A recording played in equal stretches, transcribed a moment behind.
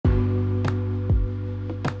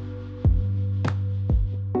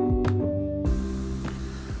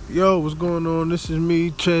Yo, what's going on? This is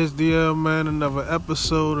me, Chaz DL, man. Another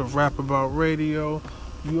episode of Rap About Radio.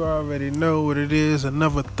 You already know what it is.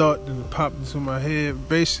 Another thought that popped into my head,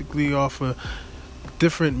 basically off of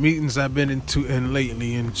different meetings I've been into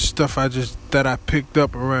lately and stuff that I picked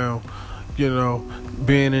up around,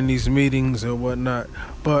 being in these meetings and whatnot.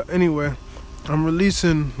 But anyway, I'm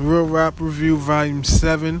releasing Real Rap Review Volume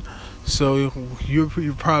 7. So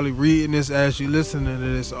you're probably reading this as you're listening to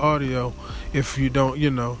this audio. If you don't, you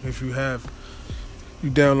download the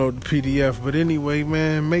PDF. But anyway,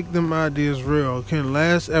 man, make them ideas real. Okay,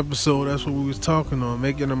 last episode, that's what we was talking on,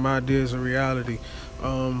 making them ideas a reality.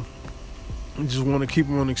 I just want to keep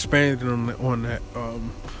on expanding on that.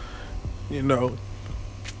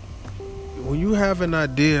 When you have an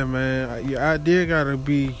idea, man, your idea gotta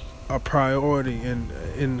be a priority, and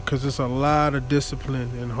because there's a lot of discipline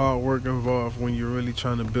and hard work involved when you're really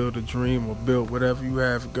trying to build a dream or build whatever you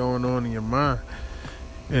have going on in your mind.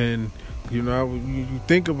 And you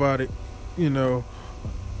think about it,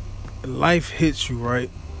 life hits you, right?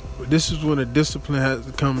 This is when the discipline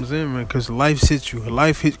comes in, man, because life hits you.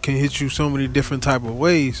 Can hit you so many different type of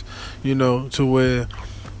ways, to where,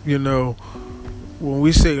 when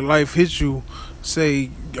we say life hits you, say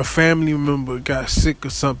a family member got sick or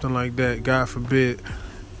something like that, God forbid,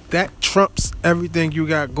 that trumps everything you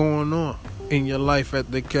got going on in your life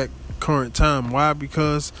at the current time. Why?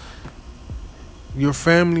 Because your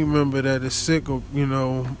family member that is sick or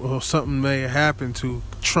something may happen to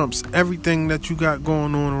trumps everything that you got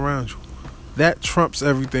going on around you. That trumps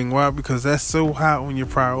everything. Why? Because that's so high on your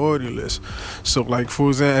priority list. So, like, for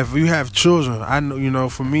example, if you have children, I know,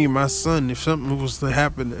 for me, my son, if something was to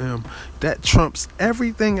happen to him, that trumps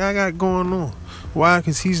everything I got going on. Why?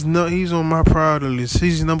 Because he's on my priority list.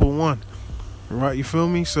 He's number one. Right? You feel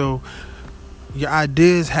me? So, your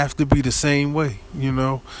ideas have to be the same way, Yeah,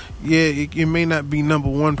 it may not be number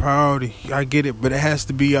one priority. I get it, but it has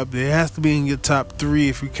to be up there. It has to be in your top 3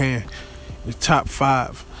 if you can. Your top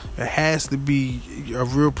 5. It has to be a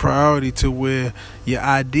real priority to where your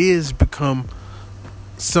ideas become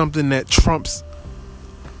something that trumps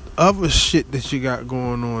other shit that you got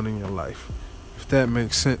going on in your life. If that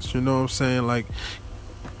makes sense, you know what I'm saying? Like,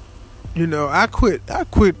 I quit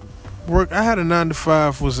work. I had a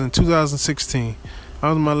 9-to-5, was in 2016. That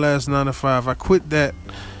was my last 9-to-5. I quit that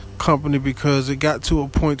company because it got to a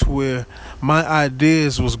point where my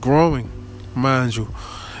ideas was growing, mind you.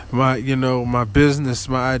 My business,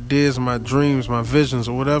 my ideas, my dreams, my visions,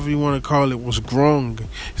 or whatever you want to call it, was growing.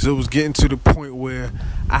 So it was getting to the point where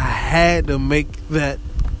I had to make that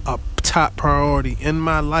a top priority in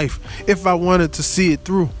my life if I wanted to see it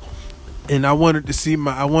through. And I wanted to see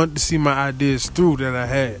my ideas through that I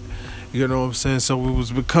had. You know what I'm saying? So it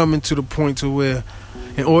was becoming to the point to where,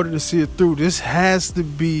 in order to see it through, this has to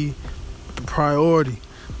be the priority.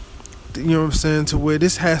 You know what I'm saying? To where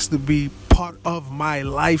this has to be part of my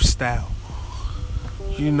lifestyle.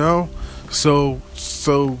 So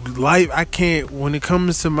life, I can't, when it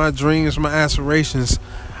comes to my dreams, my aspirations,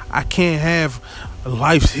 I can't have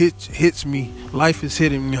life hits me. Life is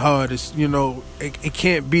hitting me hard. It's, it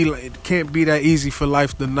can't be that easy for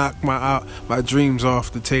life to knock my dreams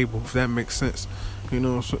off the table, if that makes sense.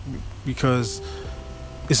 Because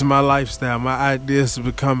it's my lifestyle. My ideas have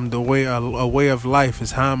become a way of life.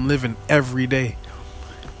 It's how I'm living every day.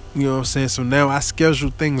 You know what I'm saying? So now I schedule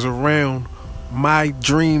things around my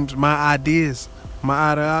dreams, my ideas.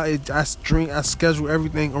 I schedule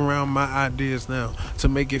everything around my ideas now to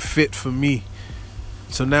make it fit for me.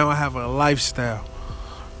 So now I have a lifestyle.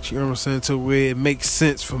 You know what I'm saying? To where it makes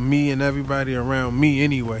sense for me and everybody around me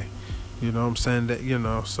anyway. You know what I'm saying? That,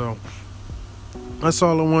 so that's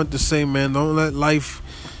all I want to say, man. Don't let life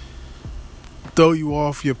throw you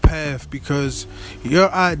off your path, because your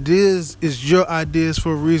ideas is your ideas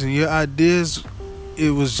for a reason. Your ideas,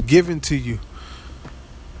 it was given to you.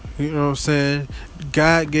 You know what I'm saying?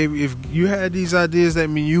 God gave you, if you had these ideas, that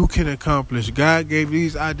mean you can accomplish. God gave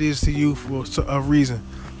these ideas to you for a reason.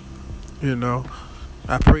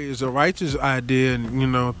 I pray it's a righteous idea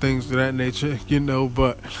and, things of that nature,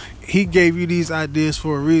 but he gave you these ideas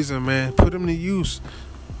for a reason, man. Put them to use.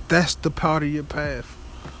 That's the part of your path.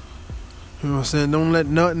 You know what I'm saying? Don't let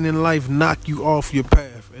nothing in life knock you off your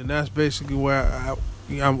path. And that's basically where I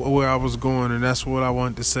was going, and that's what I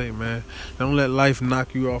wanted to say, man. Don't let life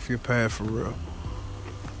knock you off your path, for real.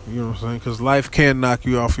 You know what I'm saying? Because life can knock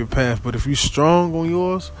you off your path, but if you're strong on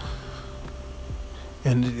yours,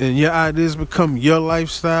 and your ideas become your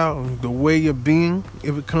lifestyle, the way you're being,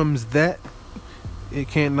 it becomes that, it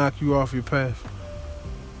can't knock you off your path.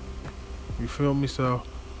 You feel me? So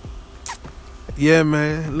yeah,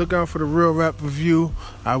 man, look out for the Real Rap Review.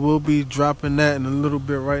 I will be dropping that in a little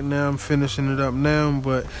bit right now. I'm finishing it up now,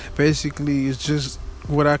 but basically it's just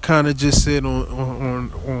what I kind of just said on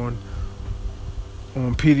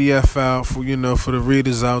PDF file for for the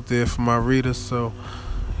readers out there, for my readers. So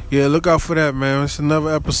yeah, look out for that, man. It's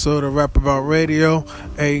another episode of Rap About Radio.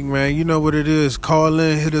 Hey, man, you know what it is. Call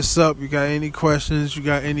in, hit us up. You got any questions, you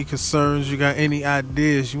got any concerns, you got any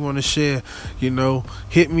ideas you want to share,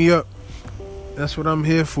 hit me up. That's what I'm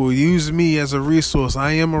here for. Use me as a resource.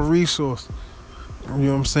 I am a resource. You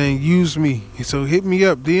know what I'm saying? Use me. So hit me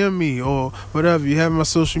up, DM me, or whatever. You have my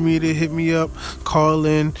social media, hit me up, call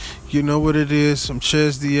in. You know what it is. I'm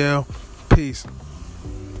Ches DL. Peace.